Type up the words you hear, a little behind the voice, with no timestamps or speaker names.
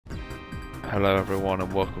Hello everyone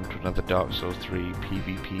and welcome to another Dark Souls 3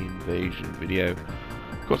 PvP invasion video.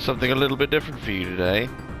 Got something a little bit different for you today.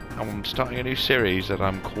 I'm starting a new series that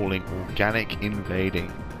I'm calling Organic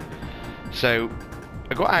Invading. So,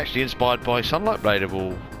 I got actually inspired by Sunlight Blade of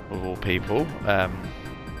all people.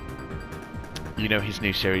 You know his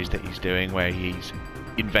new series that he's doing where he's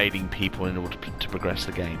invading people in order to progress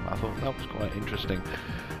the game. I thought that was quite interesting.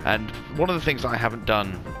 And one of the things that I haven't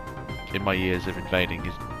done in my years of invading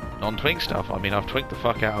is non-twink stuff. I mean, I've twinked the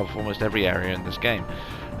fuck out of almost every area in this game.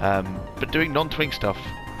 But doing non-twink stuff,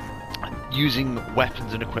 using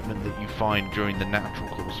weapons and equipment that you find during the natural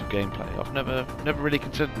course of gameplay, I've never really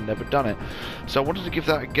considered and never done it. So I wanted to give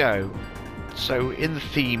that a go. So in the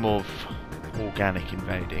theme of organic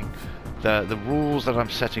invading, the rules that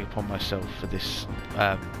I'm setting upon myself for this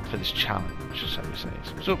challenge, shall we say,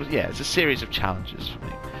 it's a series of challenges for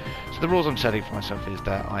me. So the rules I'm setting for myself is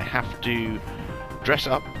that I have to dress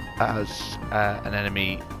up as an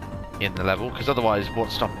enemy in the level, because otherwise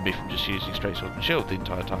what's stopping me from just using straight sword and shield the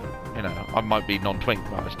entire time? You know, I might be non-twink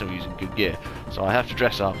but I'm still using good gear, so I have to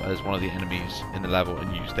dress up as one of the enemies in the level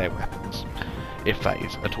and use their weapons, if that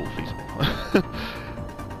is at all feasible.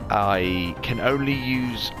 I can only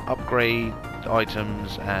use upgrade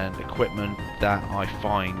items and equipment that I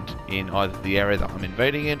find in either the area that I'm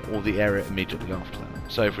invading in or the area immediately after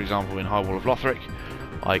that. So for example, in High Wall of Lothric,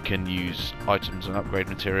 I can use items and upgrade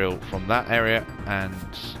material from that area and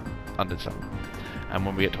Undead Settlement. And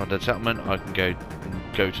when we get to Undead Settlement, I can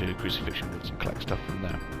go to Crucifixion Woods and collect stuff from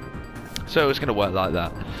there. So it's going to work like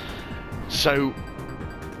that. So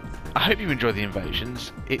I hope you enjoy the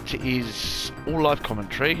invasions. It is all live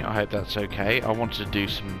commentary. I hope that's okay. I wanted to do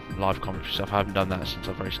some live commentary stuff. I haven't done that since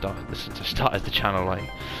I started the channel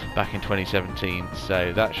back in 2017.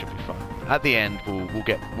 So that should be fun. At the end,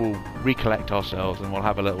 we'll recollect ourselves and we'll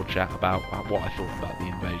have a little chat about what I thought about the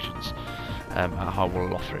invasions at High Wall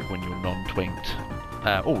of Lothric when you're non-twinked.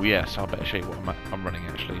 Oh yes, I better show you what I'm running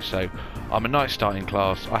actually. So I'm a nice starting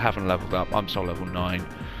class. I haven't leveled up. I'm still level 9.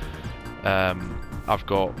 I've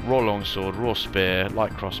got raw longsword, raw spear,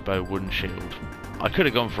 light crossbow, wooden shield. I could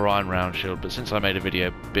have gone for iron round shield, but since I made a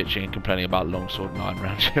video bitching and complaining about longsword and iron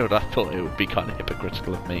round shield, I thought it would be kind of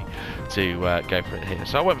hypocritical of me to go for it here.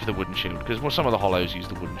 So I went for the wooden shield, because some of the hollows use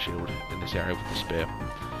the wooden shield in this area with the spear.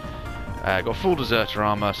 Got full deserter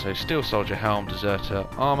armour, so steel soldier helm, deserter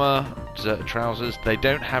armour, deserter trousers. They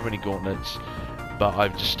don't have any gauntlets, but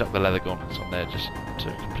I've just stuck the leather gauntlets on there just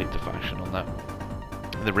to complete the fashion on that.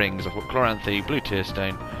 The rings, I've got Chloranthe, Blue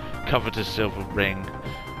Tearstone, Covetous Silver Ring,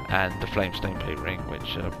 and the Flamestone Plate Ring,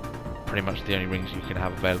 which are pretty much the only rings you can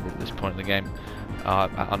have available at this point in the game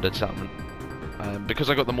at Undead Settlement.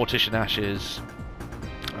 Because I got the Mortician Ashes,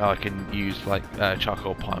 I can use like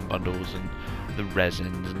charcoal pine bundles and the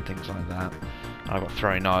resins and things like that. And I've got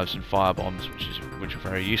throwing knives and fire bombs, which are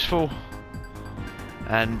very useful.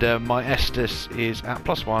 And my Estus is at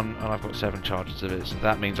 +1, and I've got 7 charges of it, so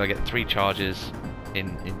that means I get 3 charges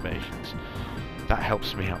in invasions. That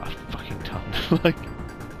helps me out a fucking ton. Like,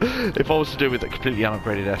 if I was to do it with a completely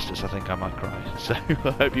unupgraded Estus, I think I might cry. So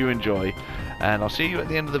I hope you enjoy, and I'll see you at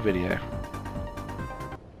the end of the video.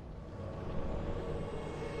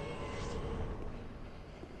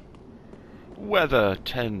 Weather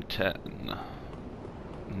 1010.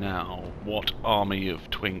 Now, what army of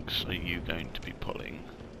twinks are you going to be pulling?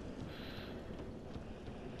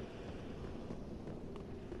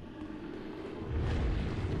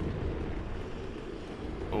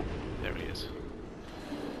 Oh, there he is.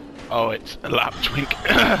 Oh, it's a lap twink.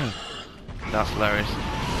 That's hilarious.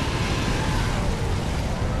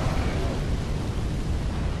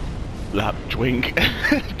 Lap twink.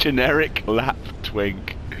 Generic lap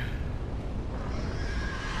twink.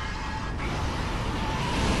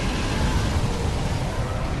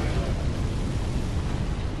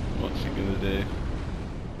 What's he gonna do?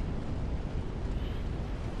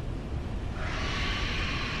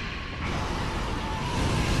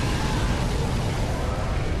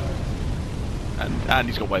 And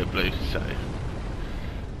he's got Wave Blue, so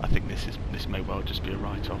I think this may well just be a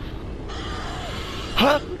write-off.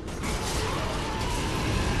 Huh?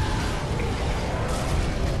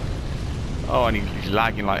 Oh, and he's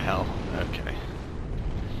lagging like hell. Okay.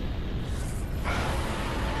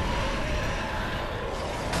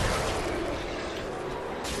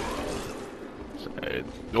 So,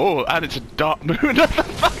 oh, and it's a dark moon. Another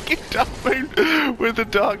fucking dark moon with a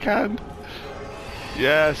dark hand.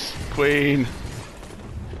 Yes, Queen.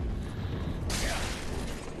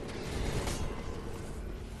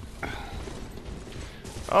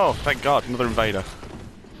 Oh, thank God, another invader.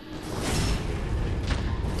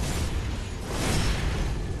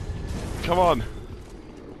 Come on.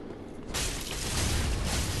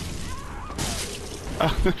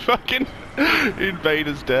 The fucking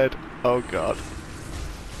invader's dead. Oh god.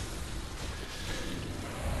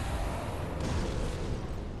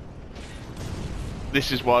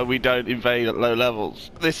 This is why we don't invade at low levels.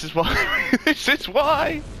 This is why. This is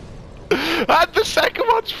why. And the second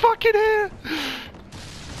one's fucking here.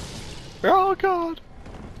 Oh god.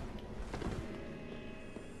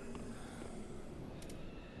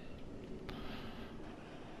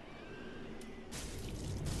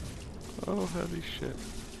 Oh holy shit.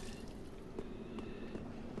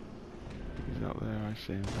 He's up there, I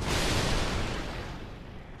see him.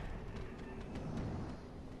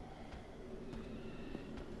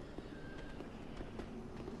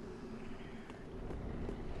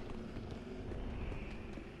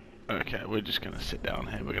 Okay, we're just gonna sit down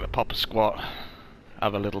here. We're gonna pop a squat,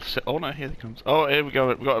 have a little sit. Oh no, here he comes. Oh, here we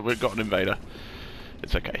go. We've got an invader.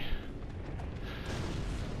 It's okay.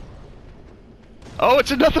 Oh,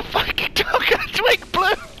 it's another fucking dog. Twig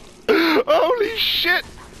blue. Holy shit!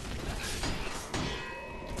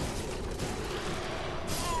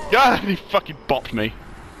 Yeah, he fucking bopped me.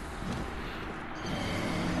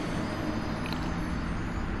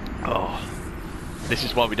 Oh, this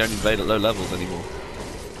is why we don't invade at low levels anymore.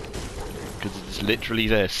 Because it's literally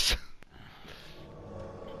this.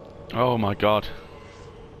 Oh my god.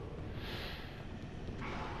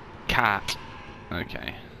 Cat.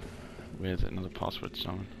 Okay. Where's another password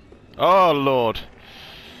sign? Oh lord.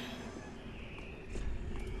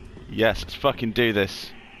 Yes, let's fucking do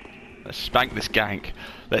this. Let's spank this gank.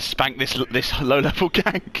 Let's spank this low-level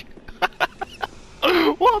gank.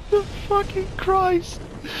 What the fucking Christ?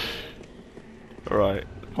 Alright.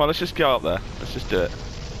 Well, let's just go up there. Let's just do it.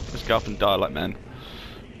 Let's go up and die like men.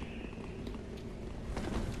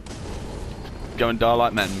 Go and die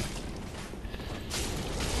like men.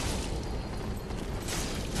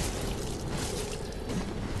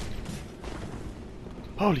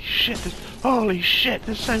 Holy shit,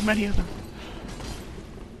 there's so many of them.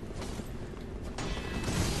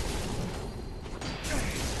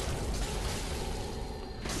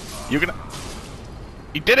 You're gonna...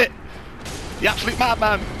 You did it! The absolute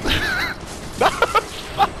madman! No,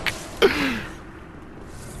 fuck!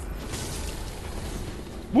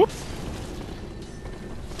 Whoop!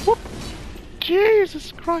 Whoop!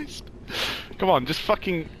 Jesus Christ! Come on, just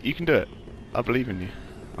fucking... You can do it. I believe in you.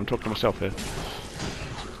 I'm talking to myself here.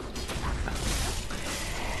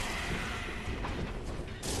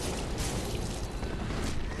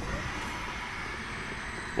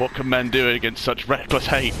 What can men do against such reckless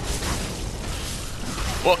hate?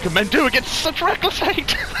 What can men do against such reckless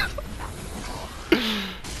hate?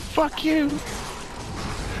 Fuck you!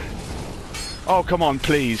 Oh, come on,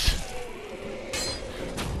 please.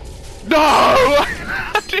 No!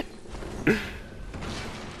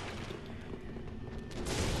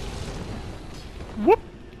 Whoop!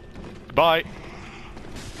 Goodbye.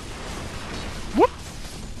 Whoop!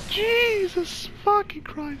 Jesus fucking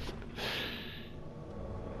Christ.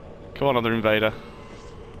 Come on, other invader.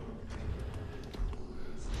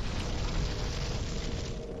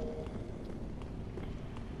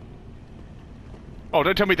 Oh,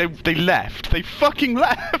 don't tell me they left. They fucking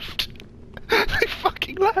left. They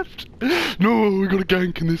fucking left. No, we got a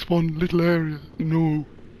gank in this one little area. No.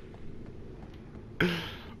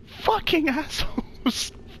 Fucking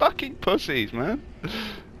assholes. Fucking pussies, man.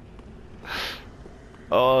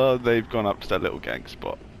 Oh, they've gone up to that little gank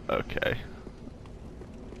spot. Okay.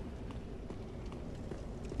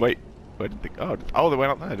 Wait, where did they go? Oh, they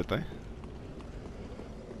went up there, did they?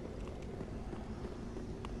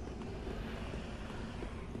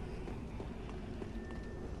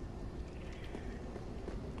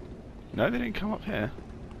 No, they didn't come up here.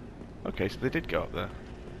 Okay, so they did go up there.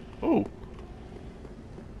 Oh!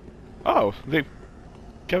 Oh, they're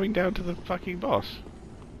going down to the fucking boss.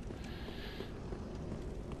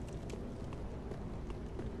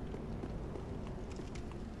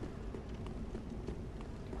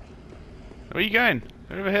 Where are you going?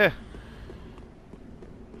 They're over here.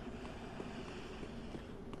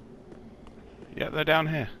 Yeah, they're down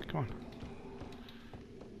here. Come on.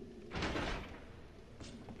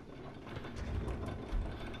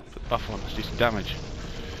 Put the buff on, let's do some damage.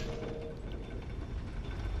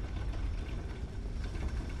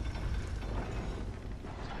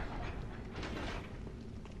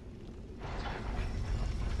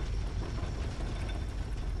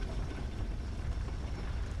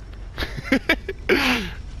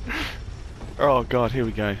 Oh god, here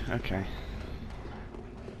we go. Okay.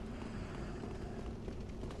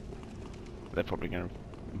 They're probably going to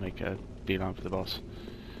make a beeline for the boss.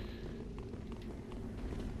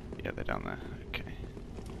 Yeah, they're down there. Okay.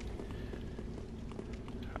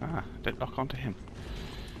 Ah, don't lock onto him.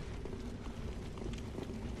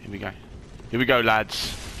 Here we go. Here we go,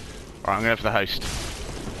 lads. Alright, I'm going for the host.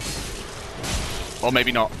 Or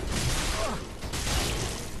maybe not.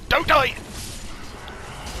 Don't die!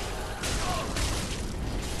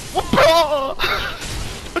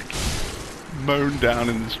 Mown down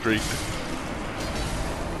in the street.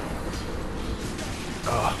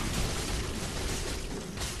 Oh.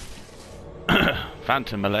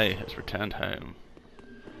 Phantom Malay has returned home.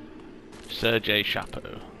 Sergei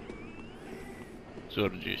Chapeau.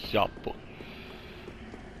 Sergei Chapeau.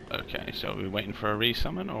 Okay, so are we waiting for a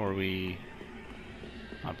resummon, or are we...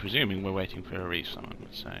 I'm presuming we're waiting for a resummon,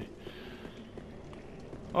 let's say.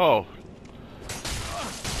 Oh!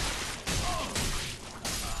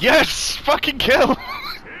 Yes! Fucking kill!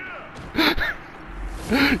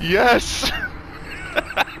 Yes!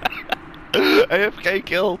 AFK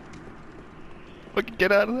kill! Fucking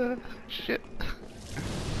get out of there! Shit!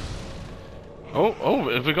 Oh,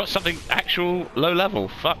 have we got something actual low level?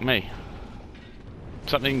 Fuck me.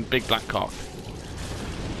 Something big black cock.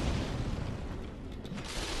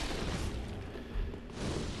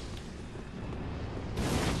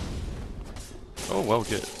 Oh, well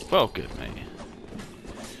good. Well good, mate.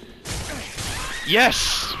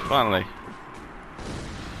 Yes! Finally.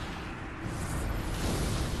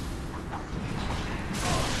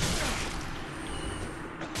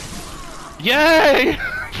 Yay!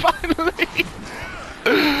 Finally!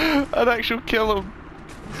 An actual kill of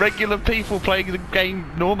regular people playing the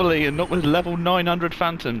game normally and not with level 900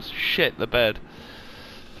 phantoms. Shit the bed.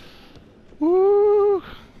 Woo!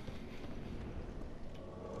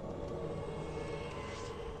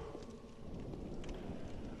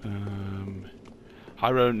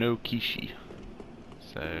 Hiro no Kishi.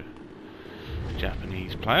 So,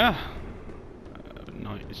 Japanese player.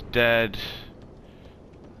 Knight is dead.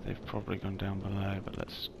 They've probably gone down below, but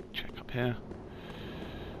let's check up here.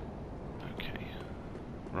 Okay.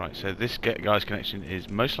 Right, so this guy's connection is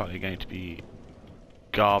most likely going to be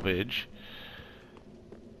garbage.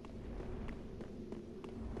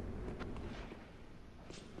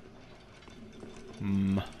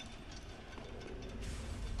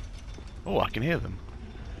 Oh, I can hear them.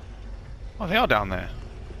 Oh, they are down there.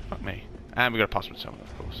 Fuck me. And we got a password somewhere,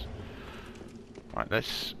 of course. Right,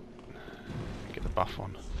 let's get the buff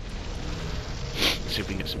on. See if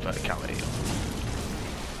we can get some verticality on.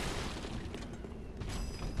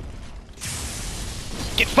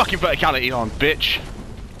 Get fucking verticality on, bitch!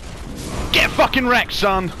 Get fucking wrecked,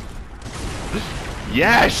 son!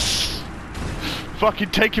 Yes! Fucking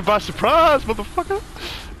take you by surprise, motherfucker!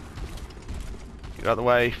 Get out of the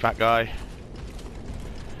way, fat guy.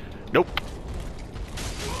 Nope.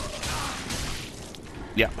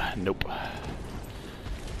 Yep, nope.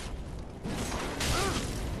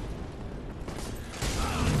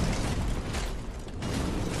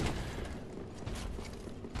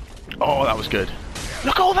 Oh, that was good.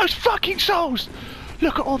 Look at all those fucking souls!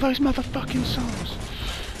 Look at all those motherfucking souls!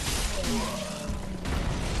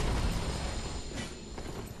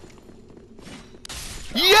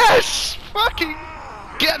 Yes! Fucking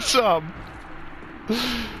get some!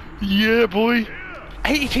 Yeah, boy!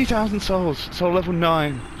 82,000 souls, soul level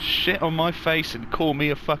 9. Shit on my face and call me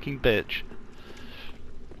a fucking bitch.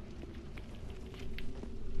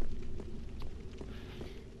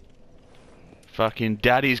 Fucking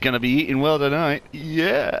daddy's gonna be eating well tonight.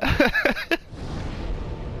 Yeah!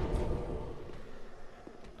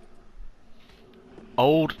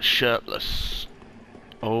 Old shirtless.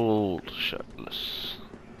 Old shirtless.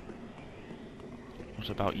 What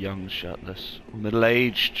about young shirtless?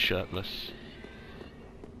 Middle-aged shirtless.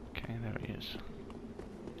 Okay, there he is.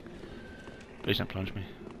 Please don't plunge me.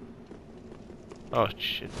 Oh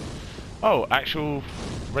shit. Oh, actual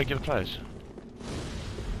regular players.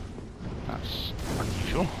 That's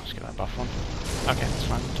unusual. Let's get that buff on. Okay, that's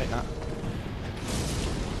fine. Take that.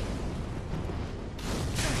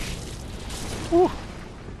 Woo!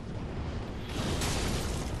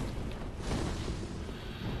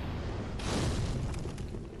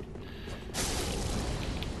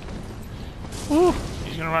 Woo!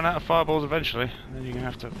 He's gonna run out of fireballs eventually. And then you're gonna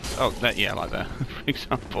have to. Oh, that, yeah, like that, for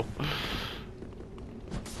example.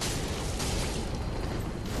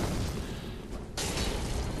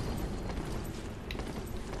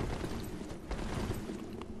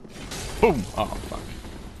 Boom! Oh, fuck.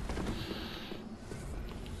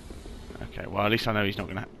 Okay, well, at least I know he's not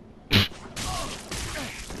gonna...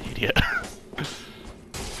 Idiot.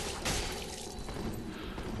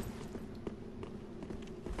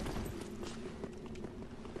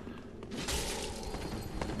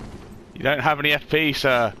 You don't have any FP,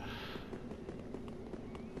 sir.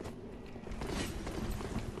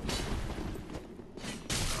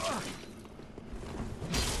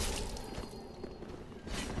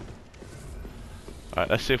 Right,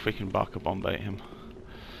 let's see if we can Barker bomb bait him.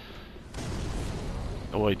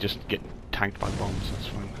 Or we just get tanked by bombs, that's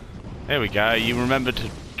fine. There we go, you remember to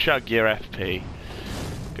chug your FP.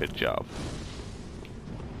 Good job.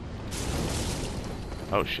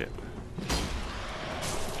 Oh shit.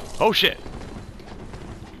 Oh shit!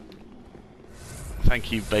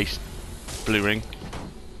 Thank you, base blue ring.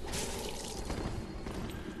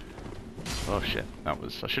 Oh shit, that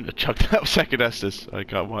was... I shouldn't have chugged that second Estus. I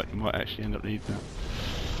might actually end up needing that.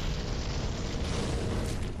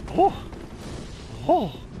 Oh!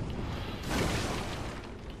 Oh!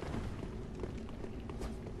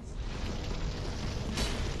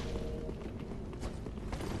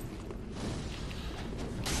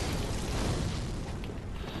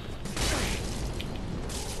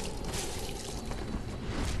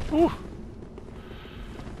 Ooh.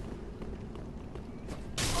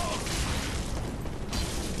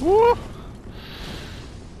 Woo!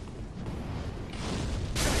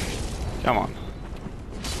 Come on.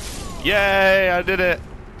 Yay, I did it!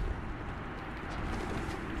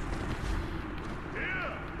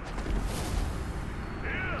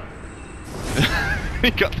 He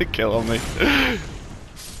got the kill on me.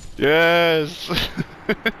 Yes!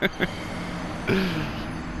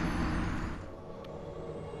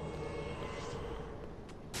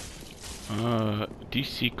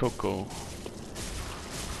 DC Coco.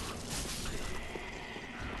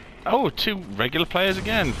 Oh, 2 regular players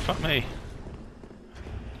again. Fuck me.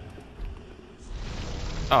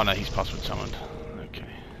 Oh no, he's password summoned. Okay,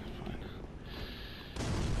 fine.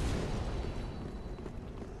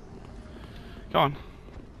 Go on.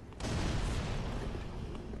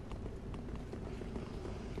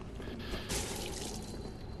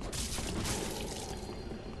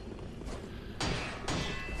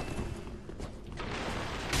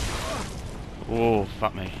 Oh,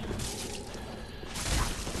 fuck me.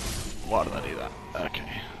 Why did I do that?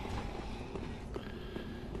 Okay.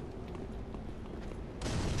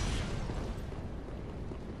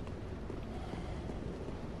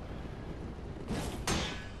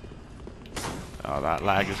 Oh, that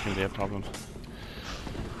lag is going to be a problem.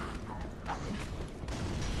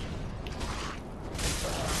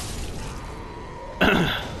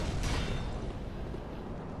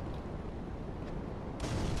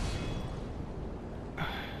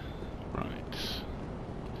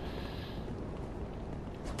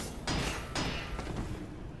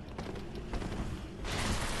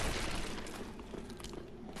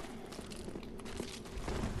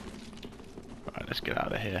 Let's get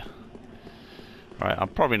out of here. Right, I'm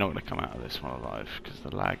probably not going to come out of this one alive because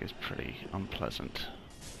the lag is pretty unpleasant.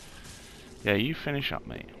 Yeah, you finish up,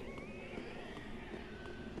 mate.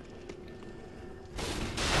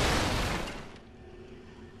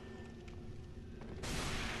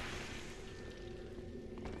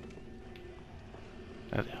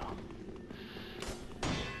 There they are.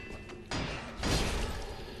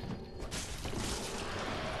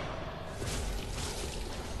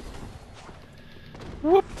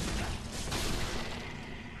 Whoop!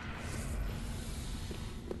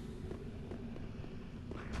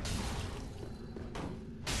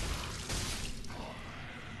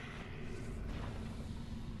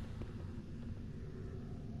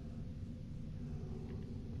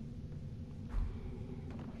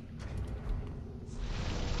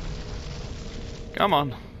 Come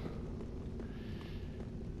on.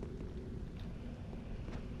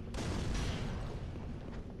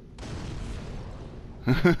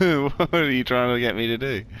 What are you trying to get me to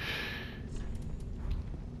do?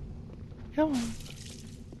 Come on.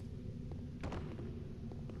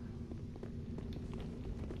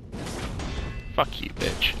 Fuck you,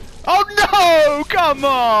 bitch. Oh no! Come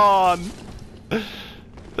on!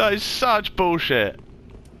 That is such bullshit.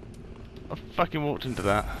 I fucking walked into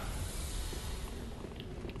that.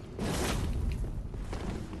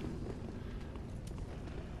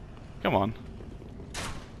 Come on.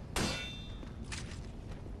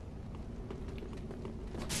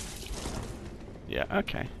 Yeah,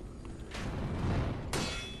 okay.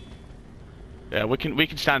 Yeah, we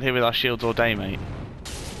can stand here with our shields all day, mate.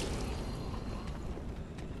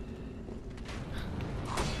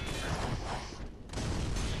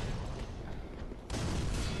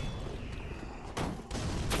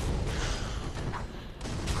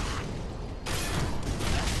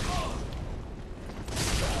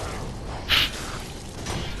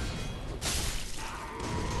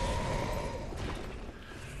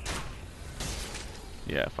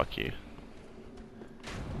 Yeah, fuck you.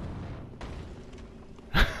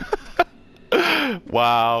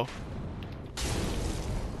 Wow.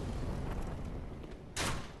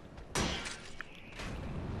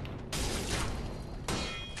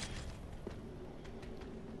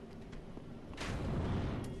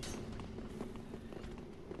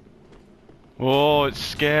 Oh, it's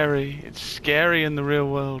scary. It's scary in the real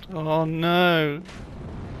world. Oh no.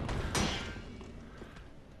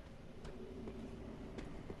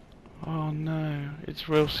 Oh no. It's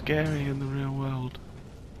real scary in the real world.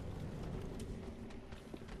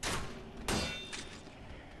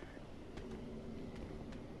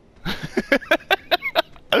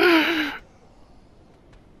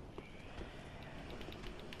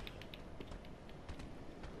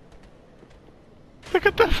 Look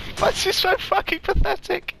at the... This is so fucking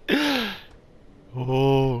pathetic.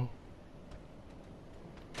 Oh.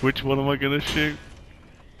 Which one am I gonna shoot?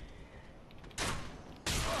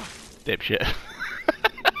 Dipshit.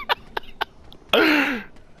 I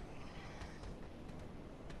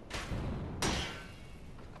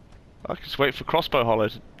can just wait for crossbow hollow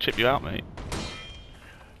to chip you out, mate.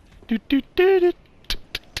 Do do do do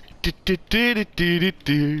do do do do do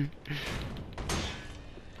do.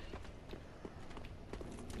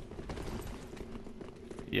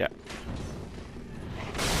 Yeah.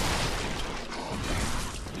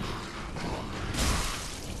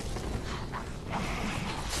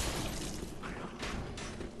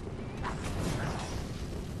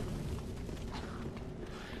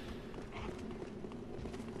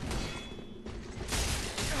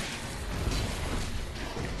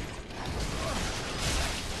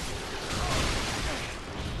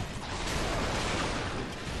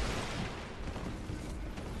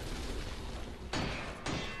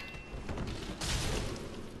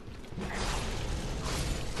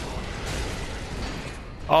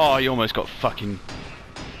 Oh, you almost got fucking...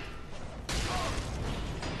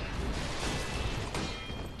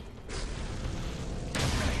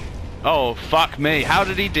 Oh, fuck me. How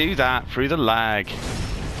did he do that? Through the lag.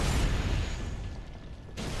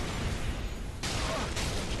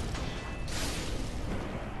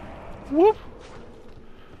 Whoop.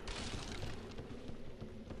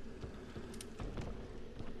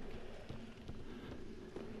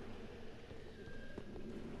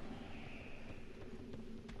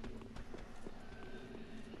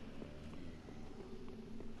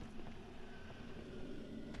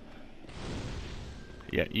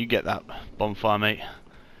 Yeah, you get that bonfire, mate.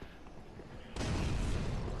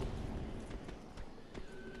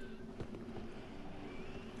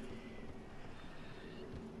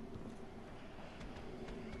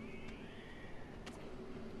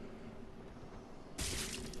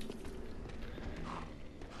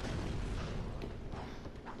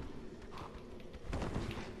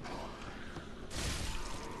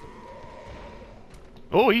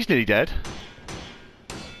 Oh, he's nearly dead.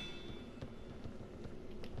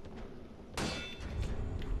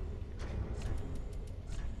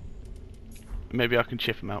 Maybe I can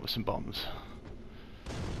chip him out with some bombs.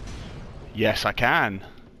 Yes, I can.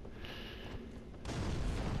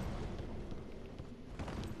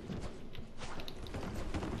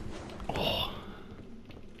 Oh.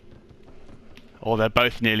 Oh, they're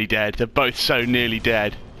both nearly dead. They're both so nearly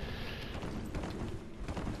dead.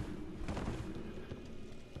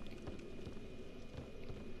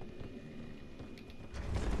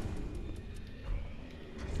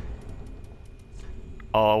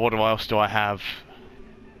 Oh, what else do I have?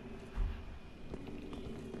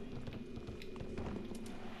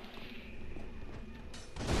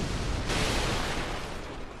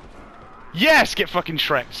 Yes! Get fucking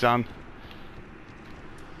Shrek, son.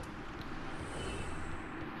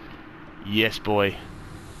 Yes, boy.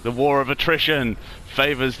 The war of attrition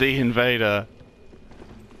favors the invader.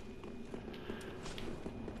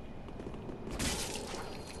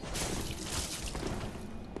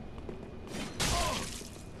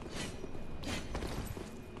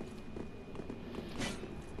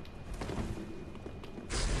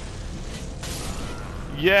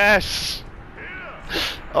 Yes!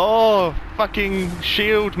 Oh, fucking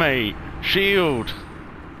shield, mate. Shield.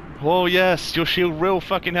 Oh, yes, your shield real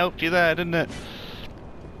fucking helped you there, didn't it?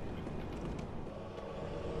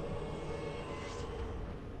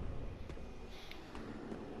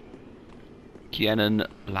 Kienan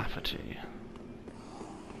Lafferty.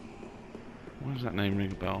 Why does that name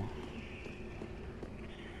ring a bell?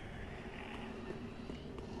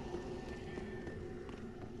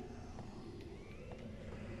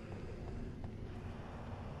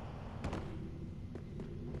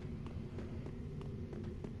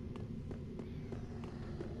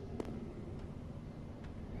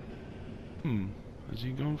 Has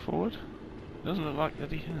he gone forward? Doesn't look like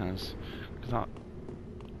that he has. That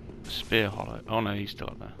spear hollow. Oh no, he's still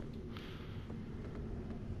up there.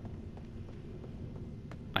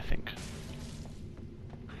 I think.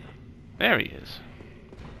 There he is.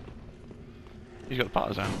 He's got the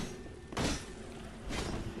partisan.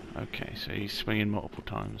 Okay, so he's swinging multiple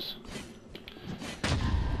times.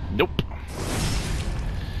 Nope.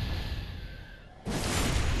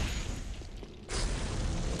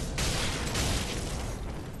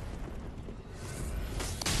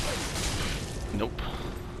 Nope.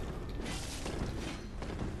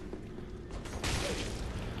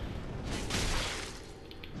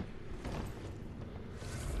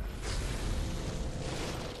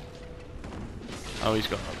 Oh, he's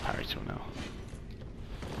got a parry tool now.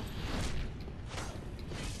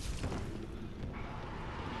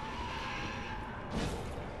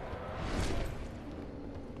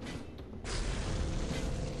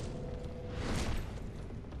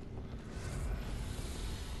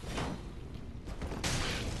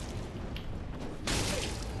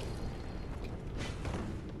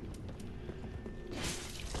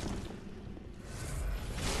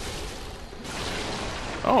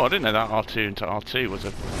 Oh, I didn't know that R2 into R2 was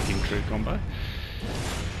a fucking true combo.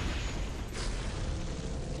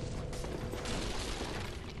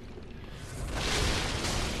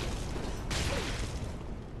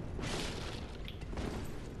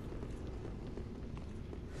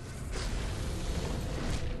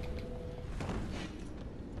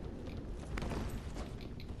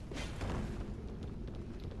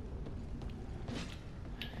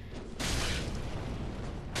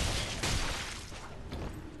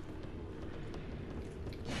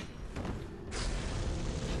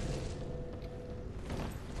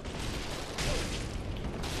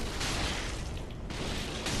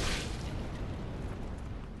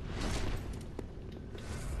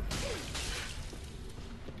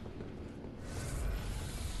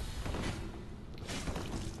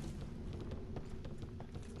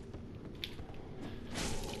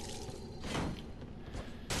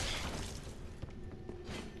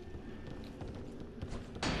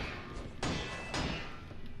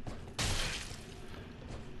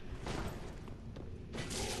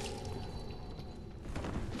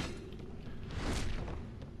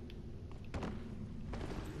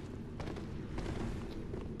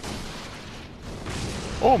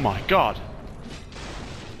 Oh my god!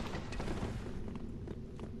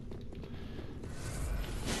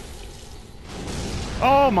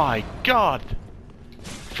 Oh my god!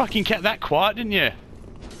 Fucking kept that quiet, didn't you?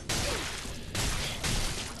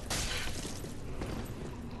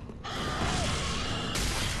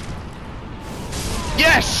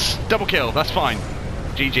 Yes! Double kill, that's fine.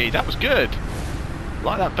 GG, that was good.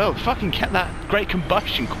 Like that build, fucking kept that great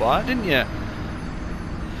combustion quiet, didn't you?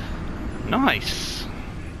 Nice.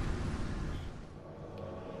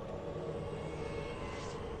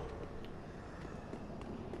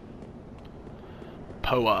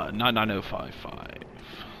 POA 99055.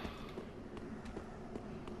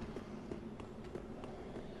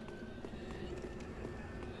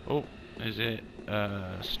 Oh, is it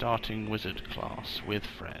starting wizard class with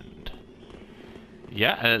friend?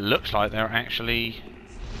 Yeah, it looks like they're actually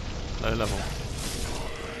low level.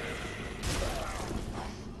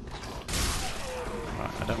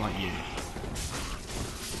 Right, I don't like you.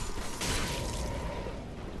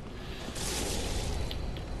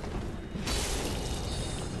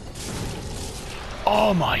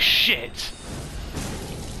 Oh my shit!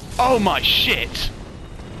 Oh my shit!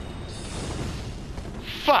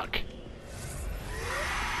 Fuck!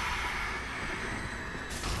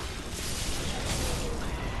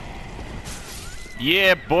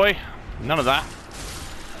 Yeah, boy! None of that.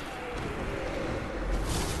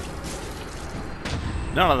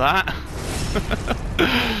 None of that.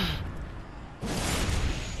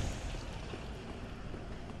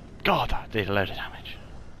 God, that did a load of damage.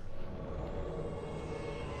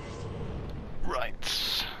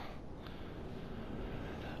 Right.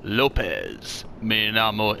 Lopez. Mi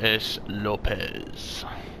namo es Lopez.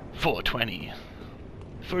 420.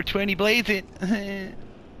 420 blaze it.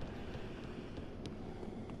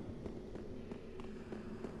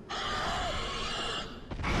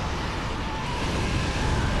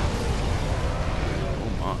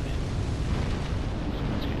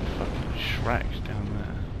 Shreks down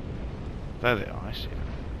there. There they are, I see them.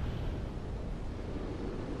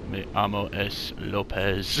 Me amo es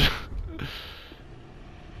Lopez. Yeah,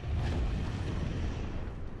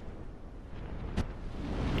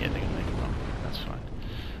 they're gonna make a run. That's fine.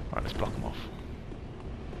 Right, let's block them off.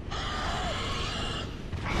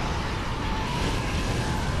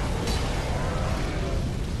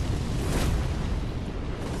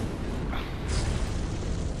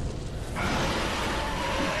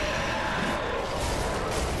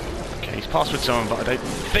 Pass with someone, but I don't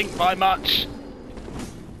think by much.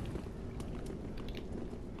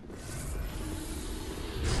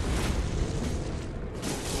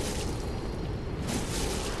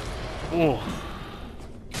 Oh,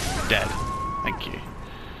 dead. Thank you.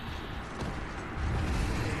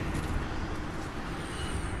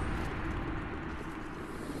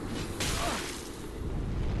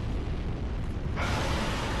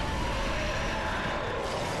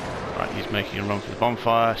 Right, he's making a run for the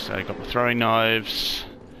bonfire, so I got my throwing knives.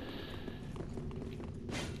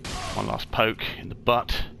 One last poke in the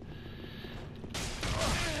butt.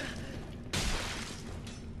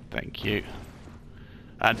 Thank you.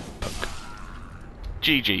 And poke.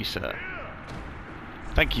 GG, sir.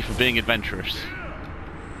 Thank you for being adventurous.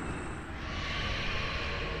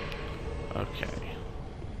 Okay.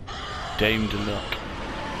 Dame de Luck.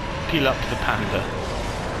 Peel up the panda.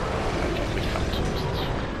 Okay, with phantoms.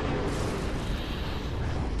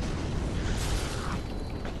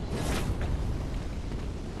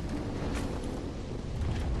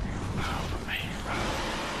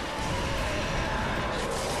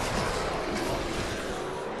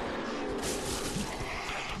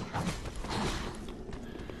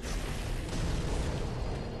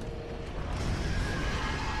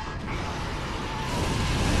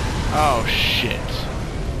 Oh shit.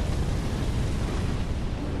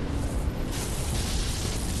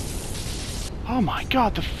 Oh my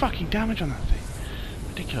god, the fucking damage on that thing.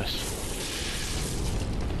 Ridiculous.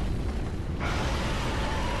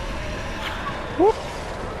 Whoop.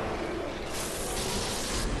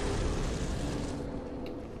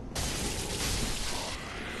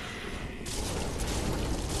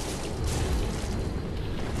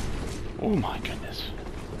 Oh my goodness.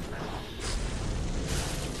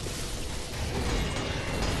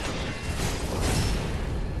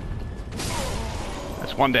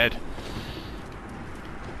 That's one dead.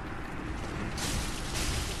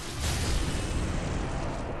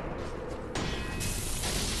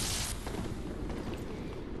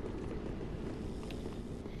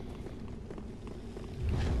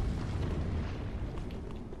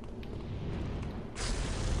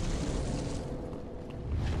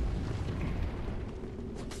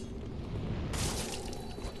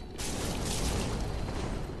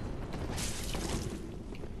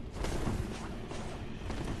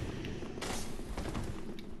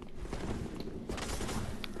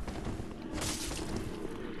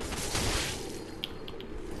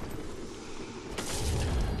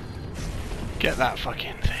 Get that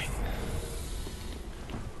fucking thing.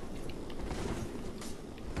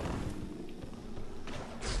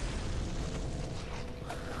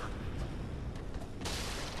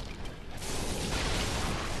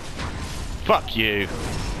 Fuck you.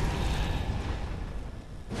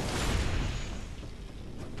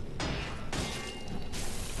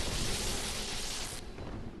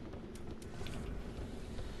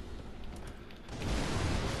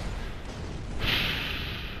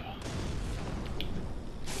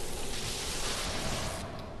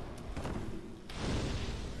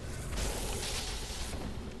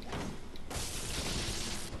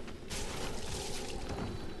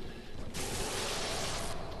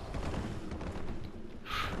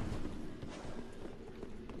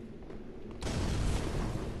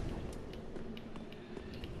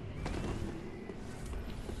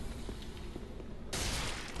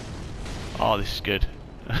 Oh, this is good.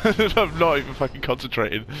 I'm not even fucking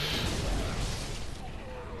concentrating.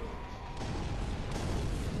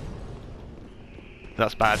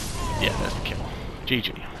 That's bad. Yeah, there's the kill.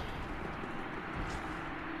 GG.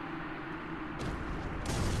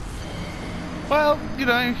 Well, you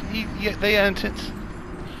know, they earned it.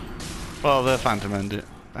 Well, the Phantom earned it.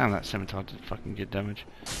 Damn, that scimitar did fucking good damage.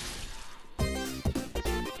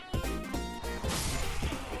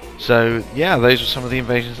 So, yeah, those were some of the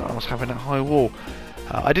invasions that I was having at High Wall.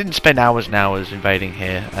 I didn't spend hours and hours invading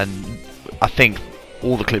here, and I think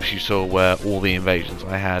all the clips you saw were all the invasions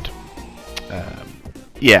I had.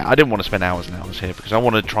 Yeah, I didn't want to spend hours and hours here because I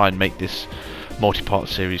want to try and make this multi-part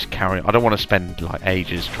series carry. I don't want to spend like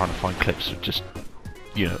ages trying to find clips of just,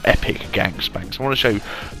 you know, epic gang spanks. I want to show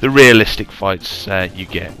the realistic fights you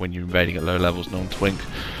get when you're invading at low levels, non-twink.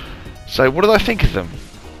 So what did I think of them?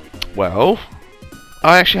 Well,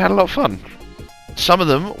 I actually had a lot of fun. Some of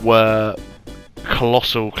them were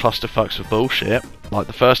colossal clusterfucks of bullshit, like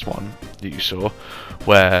the first one that you saw,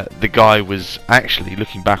 where the guy was actually,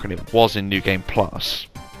 looking back on it, was in New Game Plus.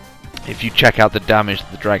 If you check out the damage that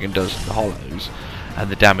the dragon does to the hollows, and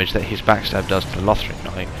the damage that his backstab does to the Lothric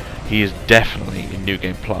Knight, he is definitely in New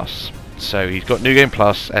Game Plus. So he's got New Game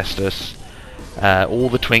Plus, Estus, all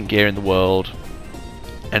the twink gear in the world,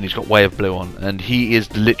 and he's got Way of Blue on, and he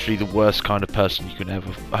is literally the worst kind of person you can ever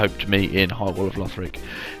hope to meet in High Wall of Lothric.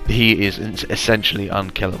 He is essentially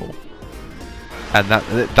unkillable, and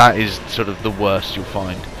that is sort of the worst you'll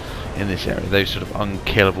find in this area. Those sort of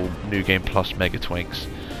unkillable New Game Plus Mega Twinks.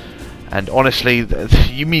 And honestly,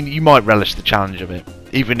 you might relish the challenge of it.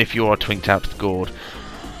 Even if you are twinked out to the gourd,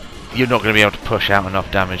 you're not going to be able to push out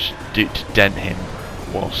enough damage to dent him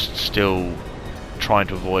whilst still trying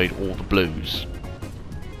to avoid all the blues.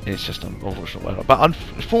 It's just an unfortunate way. But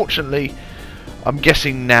unfortunately, I'm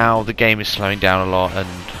guessing now the game is slowing down a lot, and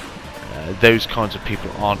those kinds of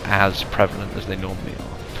people aren't as prevalent as they normally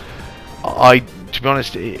are. To be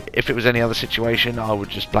honest, if it was any other situation, I would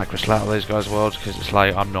just blacklist out of those guys' worlds, because it's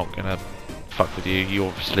like, I'm not gonna fuck with you. You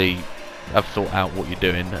obviously have thought out what you're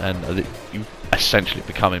doing, and you essentially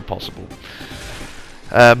become impossible.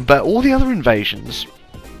 But all the other invasions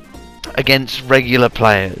against regular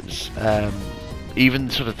players, even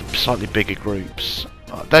sort of the slightly bigger groups,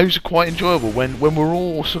 those are quite enjoyable when we're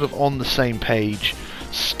all sort of on the same page,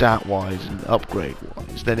 stat-wise and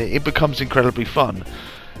upgrade-wise. Then it becomes incredibly fun.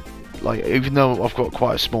 Like, even though I've got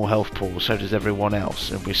quite a small health pool, so does everyone else,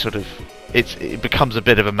 and we sort of it becomes a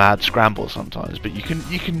bit of a mad scramble sometimes. But you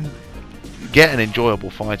can get an enjoyable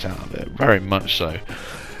fight out of it, very much so.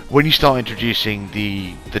 When you start introducing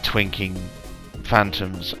the twinking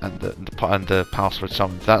phantoms and the password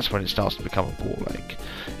summon, that's when it starts to become a ball ache.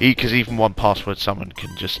 Because even one password summon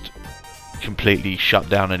can just completely shut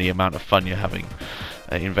down any amount of fun you're having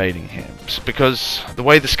invading him. Because the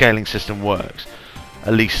way the scaling system works,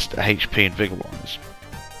 at least HP and vigor wise,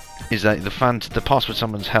 is that the password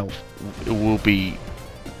summon's health will be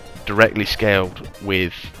directly scaled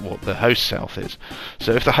with what the host's health is.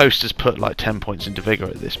 So if the host has put like 10 points into vigor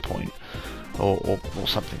at this point, or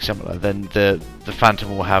something similar, then the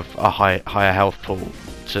phantom will have a higher health pool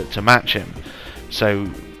to match him. So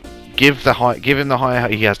give him the higher,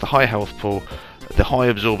 he has the high health pool, the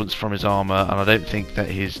high absorbance from his armor, and I don't think that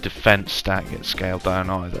his defense stat gets scaled down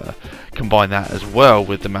either. Combine that as well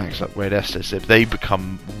with the max upgrade Estus, if they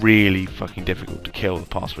become really fucking difficult to kill, the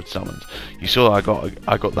password summons. You saw that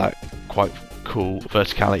I got that quite cool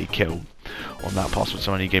verticality kill on that password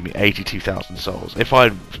summon. He gave me 82,000 souls. If I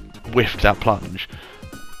had whiffed that plunge,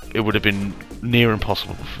 it would have been near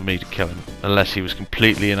impossible for me to kill him, unless he was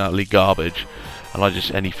completely and utterly garbage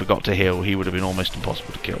and he forgot to heal. He would have been almost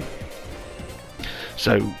impossible to kill.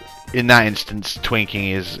 So in that instance,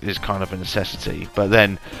 twinking is kind of a necessity. But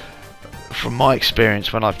then, from my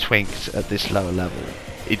experience, when I've twinked at this lower level,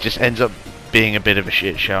 it just ends up being a bit of a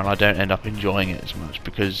shit show, and I don't end up enjoying it as much,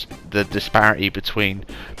 because the disparity between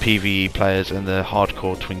PvE players and the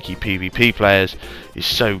hardcore twinky PvP players is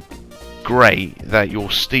so great that you'll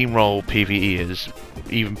steamroll PvEers,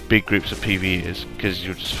 even big groups of PvEers, because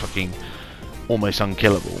you're just fucking almost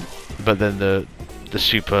unkillable. But then the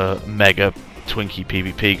super mega twinky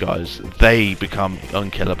PvP guys, they become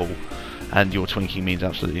unkillable, and your twinking means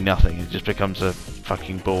absolutely nothing. It just becomes a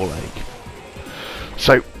fucking ball ache.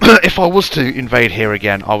 So if I was to invade here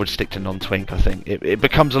again, I would stick to non-twink. I think it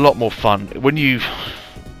becomes a lot more fun when you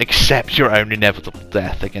accept your own inevitable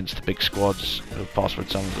death against the big squads of password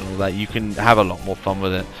summons and all that. You can have a lot more fun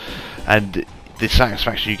with it, and the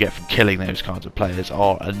satisfaction you get from killing those kinds of players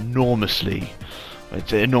are enormously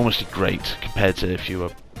great compared to if you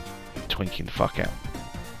were twinking the fuck out.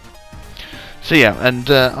 So yeah, and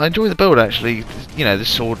I enjoy the build actually. You know, the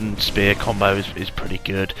sword and spear combo is pretty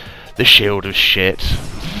good. The shield is shit.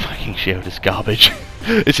 The fucking shield is garbage.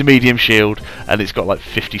 It's a medium shield, and it's got like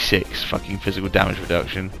 56 fucking physical damage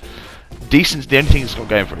reduction. Decent. The only thing it's got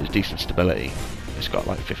going for it is decent stability. It's got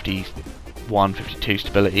like 51, 52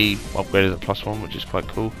 stability, upgraded at +1, which is quite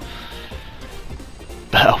cool.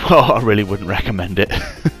 But well, I really wouldn't recommend it.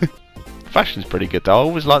 Fashion's pretty good though. I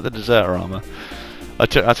always like the deserter armor. I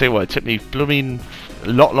tell you what, it took me blooming a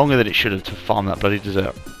lot longer than it should have to farm that bloody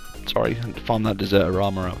farm that deserter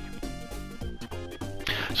armor up.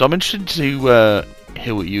 So I'm interested to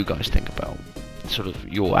hear what you guys think about sort of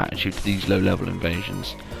your attitude to these low-level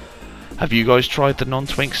invasions. Have you guys tried the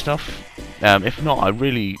non-twink stuff? If not, I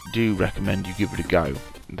really do recommend you give it a go.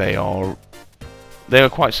 They are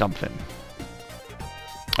quite something.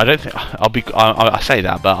 I don't think I say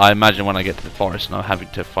that, but I imagine when I get to the forest and I'm having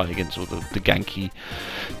to fight against all the ganky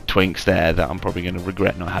twinks there, that I'm probably going to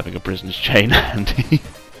regret not having a prisoner's chain handy.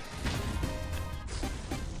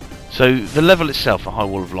 So the level itself, a High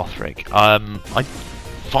Wall of Lothric, I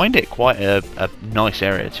find it quite a nice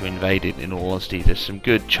area to invade in all honesty. There's some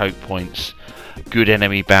good choke points, good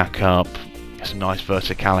enemy backup, some nice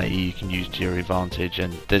verticality you can use to your advantage,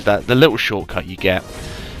 and there's the little shortcut you get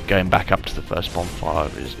going back up to the first bonfire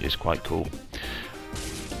is quite cool.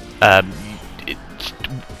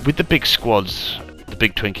 With the big squads, the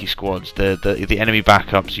big twinky squads, the enemy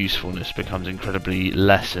backup's usefulness becomes incredibly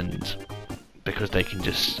lessened, because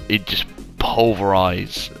it just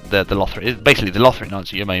pulverise the Lothric. Basically, the Lothric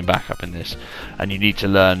Knights are your main backup in this, and you need to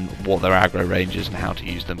learn what their aggro range is and how to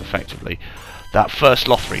use them effectively. That first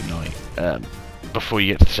Lothric Knight, before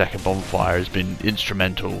you get to the second bonfire, has been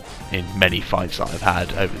instrumental in many fights that I've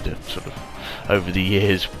had over the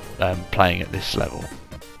years playing at this level.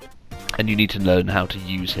 And you need to learn how to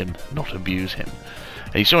use him, not abuse him.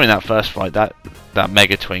 And you saw in that first fight that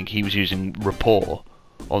Mega Twink, he was using Rapport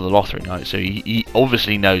on the Lothric Knight, so he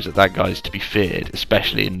obviously knows that guy's to be feared,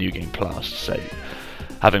 especially in New Game Plus. So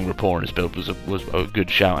having Rapport in his build was a good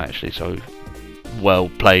shout actually. So well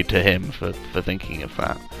played to him for thinking of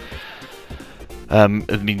that. I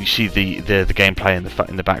mean, you see the gameplay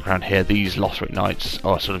in the background here. These Lothric Knights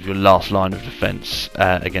are sort of your last line of defence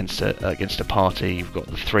against a party. You've got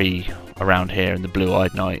the 3 around here and the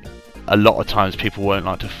Blue-Eyed Knight. A lot of times people won't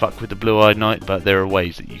like to fuck with the Blue-Eyed Knight, but there are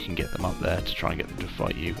ways that you can get them up there to try and get them to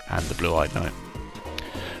fight you and the Blue-Eyed Knight.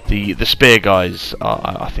 The spear guys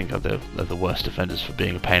I think are the worst defenders for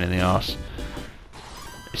being a pain in the arse.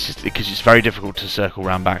 It's just because it's very difficult to circle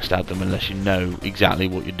round backstab them unless you know exactly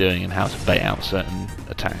what you're doing and how to bait out certain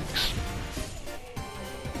attacks.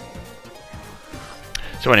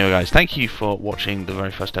 So anyway guys, thank you for watching the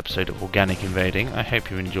very first episode of Organic Invading. I hope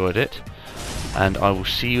you enjoyed it, and I will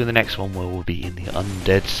see you in the next one where we'll be in the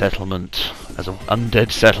Undead Settlement as an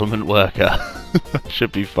Undead Settlement worker.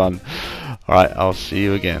 Should be fun. Alright, I'll see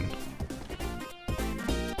you again.